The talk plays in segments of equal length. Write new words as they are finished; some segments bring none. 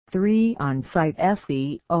3 On-site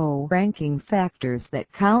SEO ranking factors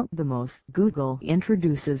that count the most. Google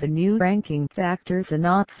introduces a new ranking factor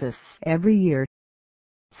synopsis every year.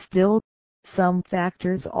 Still, some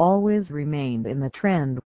factors always remain in the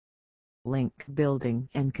trend. Link building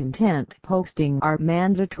and content posting are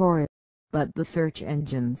mandatory, but the search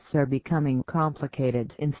engines are becoming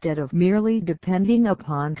complicated. Instead of merely depending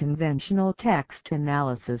upon conventional text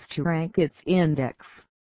analysis to rank its index,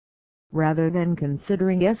 rather than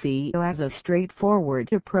considering SEO as a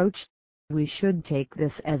straightforward approach, we should take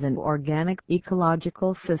this as an organic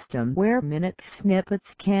ecological system where minute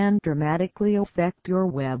snippets can dramatically affect your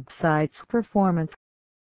website's performance.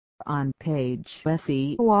 On-page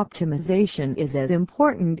SEO optimization is as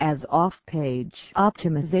important as off-page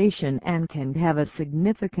optimization and can have a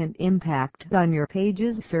significant impact on your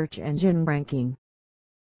page's search engine ranking.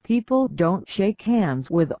 People don't shake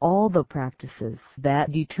hands with all the practices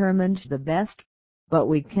that determined the best, but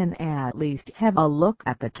we can at least have a look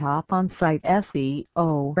at the top on-site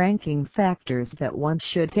SEO ranking factors that one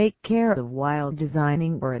should take care of while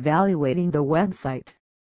designing or evaluating the website.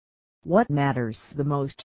 What matters the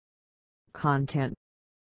most? Content.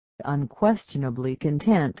 Unquestionably,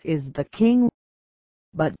 content is the king.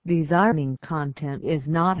 But designing content is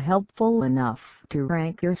not helpful enough to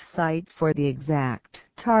rank your site for the exact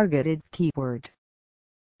targeted keyword.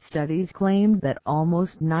 Studies claim that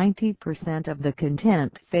almost 90% of the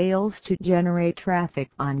content fails to generate traffic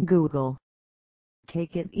on Google.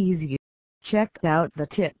 Take it easy. Check out the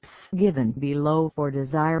tips given below for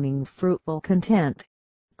designing fruitful content.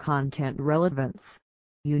 Content relevance.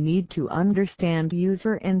 You need to understand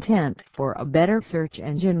user intent for a better search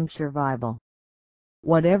engine survival.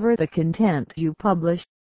 Whatever the content you publish,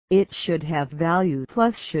 it should have value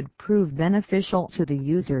plus should prove beneficial to the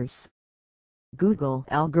users. Google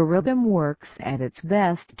algorithm works at its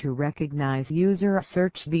best to recognize user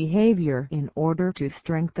search behavior in order to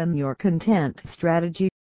strengthen your content strategy.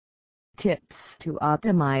 Tips to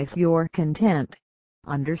optimize your content.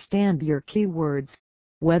 Understand your keywords,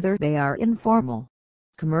 whether they are informal,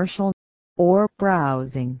 commercial, or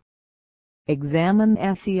browsing. Examine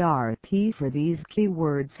SERP for these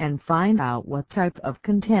keywords and find out what type of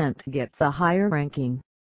content gets a higher ranking.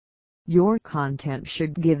 Your content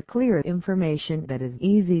should give clear information that is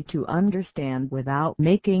easy to understand without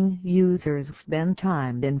making users spend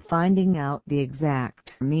time in finding out the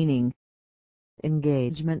exact meaning.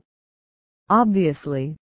 Engagement.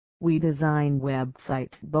 Obviously, we design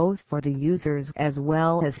websites both for the users as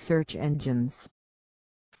well as search engines.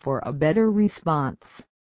 For a better response,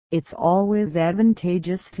 it's always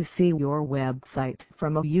advantageous to see your website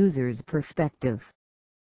from a user's perspective.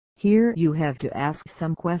 Here you have to ask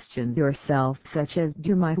some questions yourself, such as,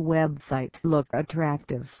 does my website look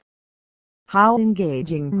attractive? How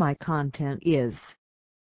engaging my content is?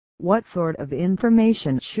 What sort of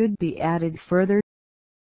information should be added further?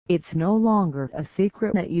 It's no longer a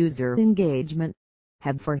secret that user engagement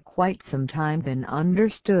had for quite some time been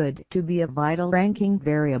understood to be a vital ranking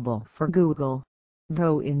variable for Google,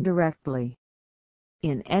 though indirectly.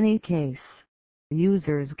 In any case,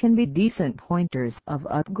 users can be decent pointers of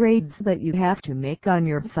upgrades that you have to make on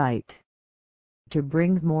your site. To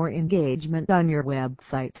bring more engagement on your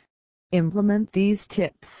website, implement these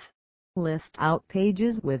tips. List out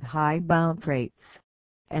pages with high bounce rates,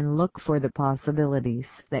 and look for the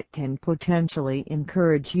possibilities that can potentially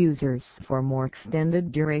encourage users for more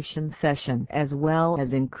extended duration session as well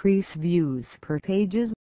as increase views per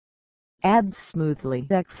pages. Add smoothly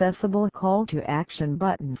accessible call to action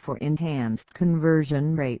button for enhanced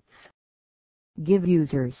conversion rates. Give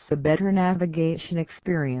users a better navigation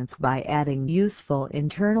experience by adding useful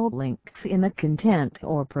internal links in the content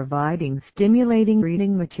or providing stimulating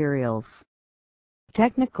reading materials.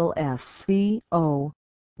 Technical SEO.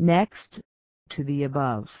 Next, to the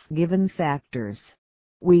above given factors,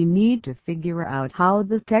 we need to figure out how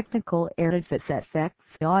the technical artifice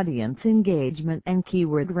affects audience engagement and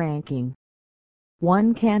keyword ranking.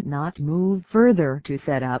 One cannot move further to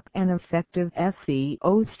set up an effective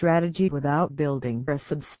SEO strategy without building a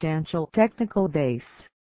substantial technical base.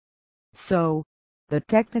 So, the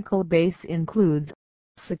technical base includes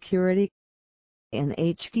security. An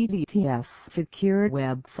HTTPS secure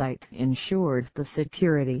website ensures the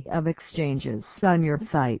security of exchanges on your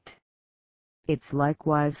site. It's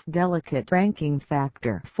likewise a delicate ranking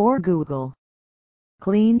factor for Google.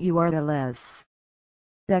 Clean URLs.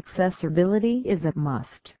 Accessibility is a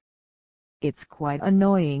must. It's quite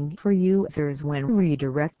annoying for users when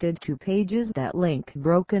redirected to pages that link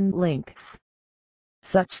broken links.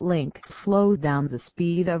 Such links slow down the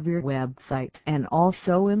speed of your website and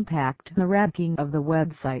also impact the ranking of the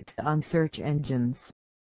website on search engines.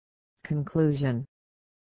 Conclusion.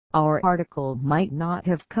 Our article might not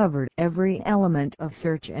have covered every element of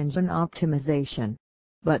search engine optimization,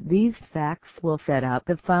 but these facts will set up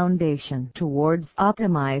the foundation towards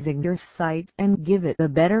optimizing your site and give it a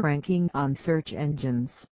better ranking on search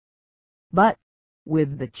engines. But,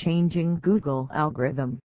 with the changing Google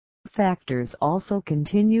algorithm, factors also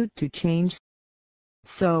continue to change.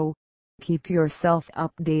 So, keep yourself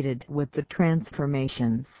updated with the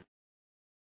transformations.